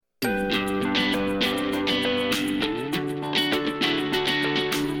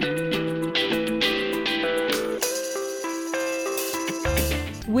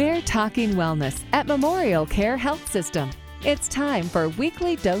Talking Wellness at Memorial Care Health System. It's time for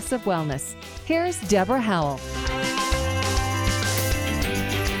Weekly Dose of Wellness. Here's Deborah Howell.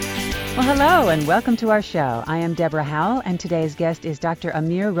 Well, hello and welcome to our show. I am Deborah Howell, and today's guest is Dr.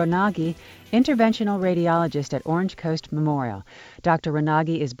 Amir Ronaghi, interventional radiologist at Orange Coast Memorial. Dr.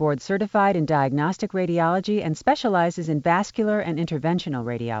 Ronaghi is board certified in diagnostic radiology and specializes in vascular and interventional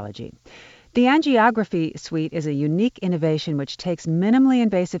radiology. The Angiography suite is a unique innovation which takes minimally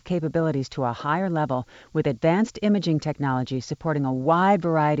invasive capabilities to a higher level with advanced imaging technology supporting a wide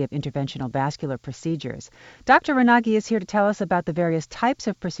variety of interventional vascular procedures. Dr. Ronaghi is here to tell us about the various types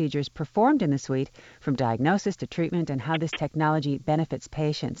of procedures performed in the suite, from diagnosis to treatment, and how this technology benefits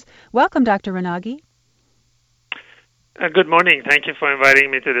patients. Welcome, Dr. Ronaghi. Good morning. Thank you for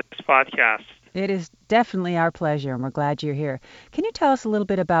inviting me to this podcast. It is definitely our pleasure, and we're glad you're here. Can you tell us a little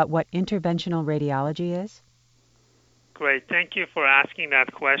bit about what interventional radiology is? Great. Thank you for asking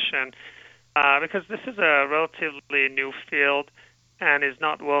that question, because this is a relatively new field and is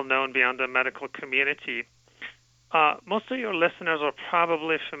not well known beyond the medical community. Most of your listeners are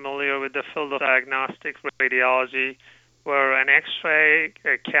probably familiar with the field of diagnostic radiology, where an X-ray,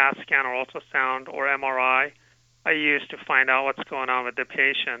 a CAT scan or ultrasound or MRI are used to find out what's going on with the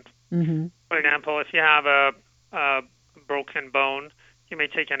patient. Mm-hmm. For example, if you have a broken bone, you may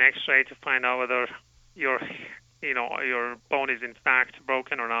take an X-ray to find out whether your bone is in fact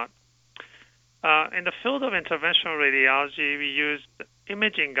broken or not. In the field of interventional radiology, we use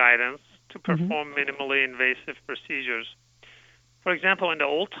imaging guidance to perform minimally invasive procedures. For example, in the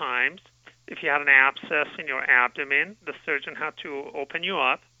old times, if you had an abscess in your abdomen, the surgeon had to open you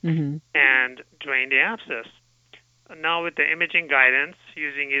up and drain the abscess. Now with the imaging guidance,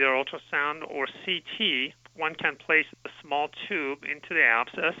 using either ultrasound or CT, one can place a small tube into the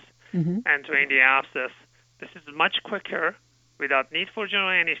abscess and drain the abscess. This is much quicker, without need for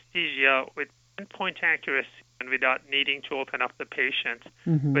general anesthesia, with pinpoint accuracy, and without needing to open up the patient,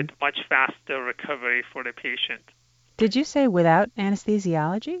 with much faster recovery for the patient. Did you say without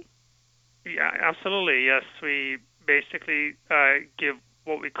anesthesiology? Yeah, absolutely. Yes, we basically give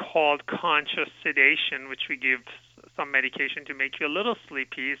what we call conscious sedation, which we give some medication to make you a little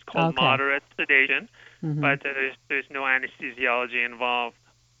sleepy. It's called moderate sedation, but there's no anesthesiology involved.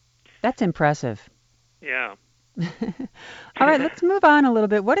 That's impressive. Yeah. All right, let's move on a little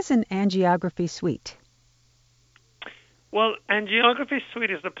bit. What is an angiography suite? Well, angiography suite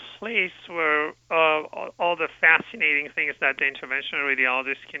is the place where all the fascinating things that the interventional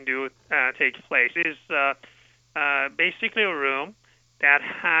radiologist can do take place. It is basically a room that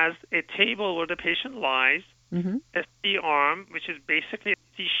has a table where the patient lies, a C-arm, which is basically a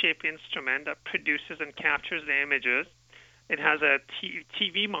C-shaped instrument that produces and captures the images. It has a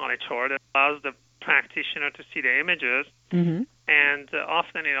TV monitor that allows the practitioner to see the images, and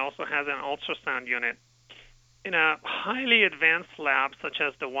often it also has an ultrasound unit. In a highly advanced lab, such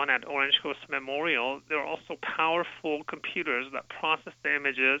as the one at Orange Coast Memorial, there are also powerful computers that process the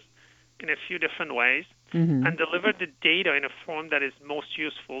images in a few different ways and deliver the data in a form that is most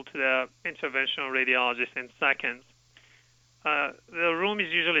useful to the interventional radiologist in seconds. The room is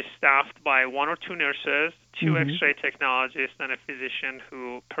usually staffed by one or two nurses, two X-ray technologists, and a physician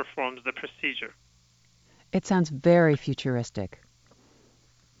who performs the procedure. It sounds very futuristic.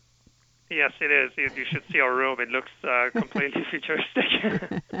 Yes, it is. You should see our room. It looks completely futuristic.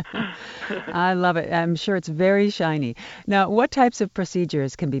 I love it. I'm sure it's very shiny. Now, what types of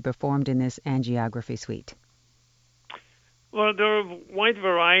procedures can be performed in this angiography suite? Well, there are a wide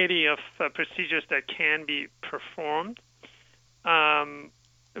variety of procedures that can be performed.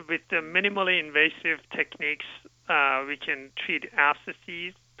 With the minimally invasive techniques, we can treat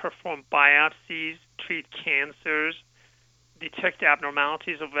abscesses, perform biopsies, treat cancers, detect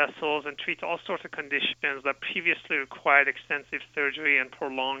abnormalities of vessels, and treat all sorts of conditions that previously required extensive surgery and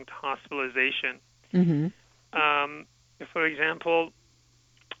prolonged hospitalization. For example,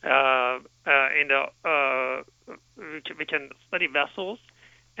 we can study vessels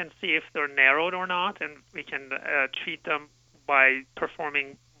and see if they're narrowed or not, and we can treat them by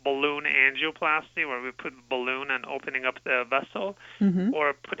performing balloon angioplasty, where we put a balloon and opening up the vessel,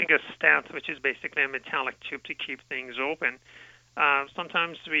 or putting a stent, which is basically a metallic tube to keep things open.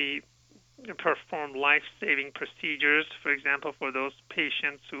 Sometimes we perform life-saving procedures. For example, for those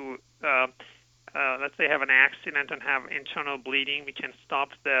patients who, let's say, have an accident and have internal bleeding, we can stop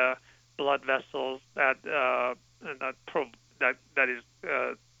the blood vessels that is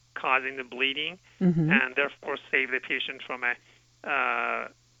causing the bleeding, and therefore save the patient from a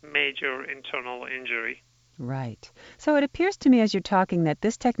major internal injury. Right. So it appears to me as you're talking that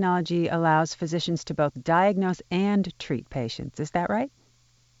this technology allows physicians to both diagnose and treat patients. Is that right?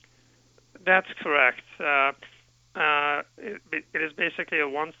 That's correct. It is basically a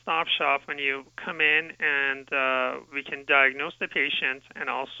one-stop shop when you come in, and we can diagnose the patient and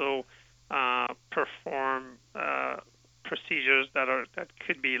also perform procedures that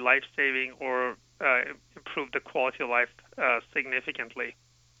could be life-saving or improve the quality of life significantly.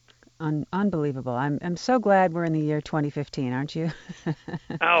 Unbelievable. I'm so glad we're in the year 2015, aren't you?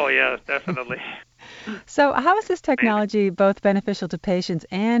 Oh, yes, definitely. So, how is this Amazing. technology both beneficial to patients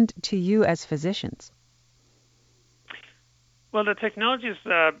and to you as physicians? Well, the technology is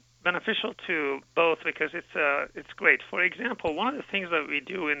beneficial to both because it's great. For example, one of the things that we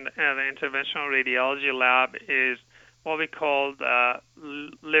do in the interventional radiology lab is what we call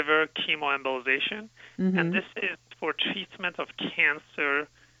liver chemoembolization, and Mm-hmm. this is for treatment of cancer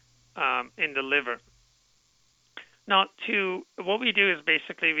in the liver. Now, what we do is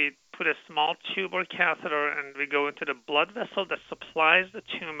basically we put a small tube or catheter and we go into the blood vessel that supplies the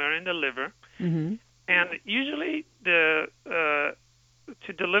tumor in the liver. Mm-hmm. And usually, to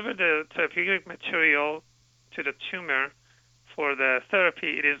deliver the therapeutic material to the tumor for the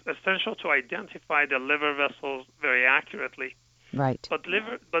therapy, it is essential to identify the liver vessels very accurately. Right. But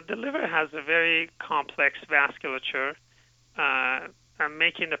the liver has a very complex vasculature, and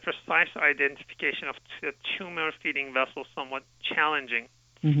making the precise identification of the tumor-feeding vessel somewhat challenging.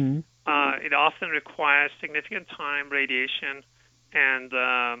 Mm-hmm. It often requires significant time, radiation, and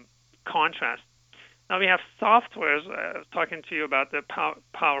contrast. Now we have softwares. I was talking to you about the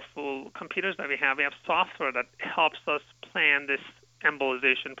powerful computers that we have. We have software that helps us plan this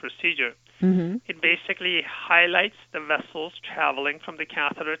embolization procedure. Mm-hmm. It basically highlights the vessels traveling from the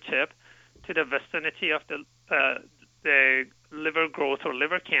catheter tip to the vicinity of the liver growth or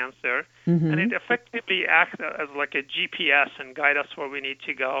liver cancer, and Mm-hmm. it effectively acts as like a GPS and guide us where we need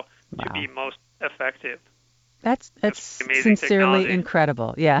to go to be Wow. most effective. That's It's amazing sincerely technology.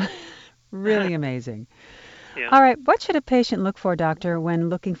 incredible. Yeah. Really amazing. Yeah. All right. What should a patient look for, doctor, when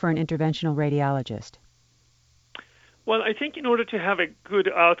looking for an interventional radiologist? Well, I think in order to have a good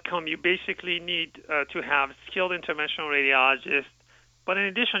outcome, you basically need to have skilled interventional radiologists. But in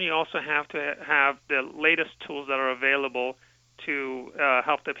addition, you also have to have the latest tools that are available to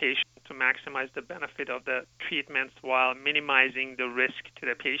help the patient to maximize the benefit of the treatments while minimizing the risk to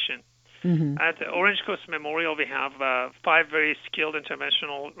the patient. Mm-hmm. At the Orange Coast Memorial, we have 5 very skilled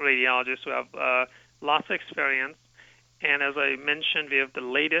interventional radiologists who have lots of experience. And as I mentioned, we have the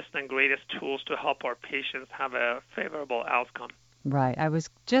latest and greatest tools to help our patients have a favorable outcome. Right. I was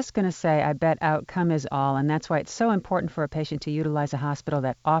just going to say, I bet outcome is all, and that's why it's so important for a patient to utilize a hospital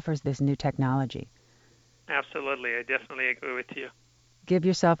that offers this new technology. Absolutely. I definitely agree with you. Give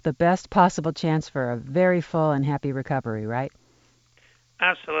yourself the best possible chance for a very full and happy recovery, right?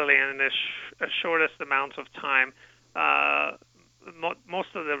 Absolutely. And in the shortest amount of time, most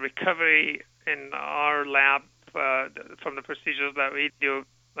of the recovery in our lab from the procedures that we do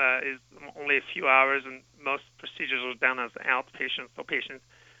is only a few hours, and most procedures are done as outpatients, so patients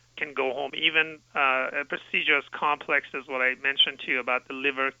can go home. Even a procedure as complex as what I mentioned to you about the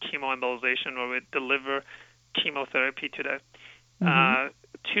liver chemoembolization, where we deliver chemotherapy to the Mm-hmm.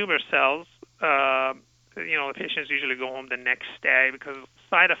 tumor cells. The patients usually go home the next day because the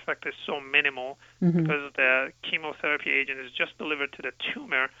side effect is so minimal Mm-hmm. because the chemotherapy agent is just delivered to the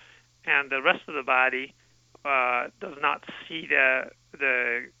tumor, and the rest of the body does not see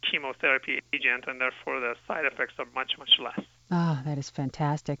the chemotherapy agent, and therefore the side effects are much, much less. Oh, that is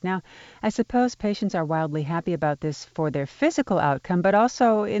fantastic. Now, I suppose patients are wildly happy about this for their physical outcome, but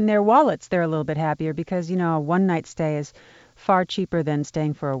also in their wallets they're a little bit happier because, a one-night stay is far cheaper than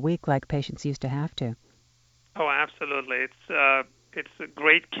staying for a week like patients used to have to. Oh, absolutely. It's a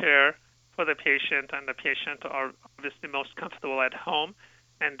great care for the patient, and the patient are obviously most comfortable at home,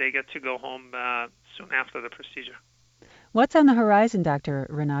 and they get to go home soon after the procedure. What's on the horizon, Dr.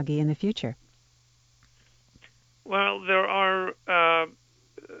 Ranagi, in the future? Well, there are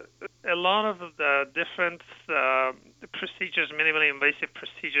a lot of the different procedures, minimally invasive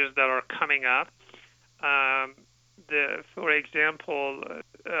procedures that are coming up. For example,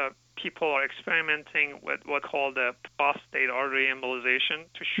 people are experimenting with what's called the prostate artery embolization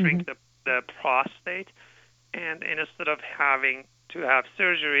to Mm-hmm. shrink the prostate. And instead of having to have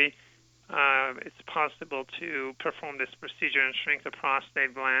surgery, it's possible to perform this procedure and shrink the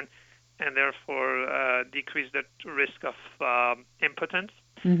prostate gland and therefore decrease the risk of impotence.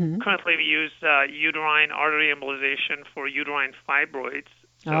 Mm-hmm. Currently, we use uterine artery embolization for uterine fibroids.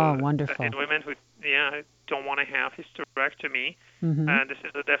 Oh, So wonderful. in women who don't want to have hysterectomy, Mm-hmm. this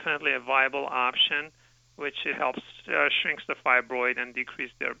is definitely a viable option, which it helps shrinks the fibroid and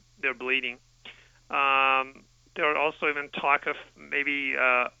decrease their bleeding. There are also even talk of maybe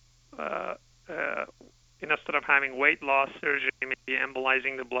instead of having weight loss surgery, maybe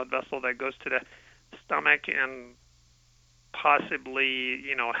embolizing the blood vessel that goes to the stomach and possibly,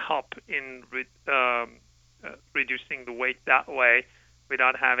 help in reducing the weight that way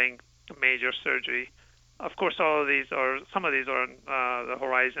without having major surgery. Of course, some of these are on the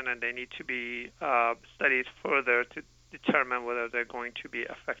horizon, and they need to be studied further to determine whether they're going to be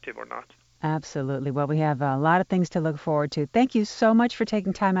effective or not. Absolutely. Well, we have a lot of things to look forward to. Thank you so much for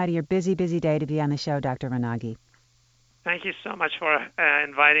taking time out of your busy, busy day to be on the show, Dr. Ronaghi. Thank you so much for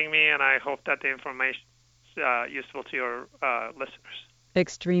inviting me, and I hope that the information is useful to your listeners.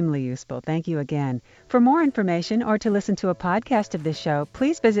 Extremely useful. Thank you again. For more information or to listen to a podcast of this show,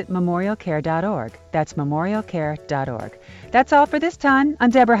 please visit memorialcare.org. That's memorialcare.org. That's all for this time. I'm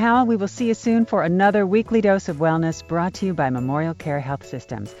Deborah Howell. We will see you soon for another weekly dose of wellness brought to you by Memorial Care Health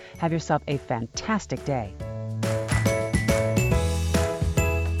Systems. Have yourself a fantastic day.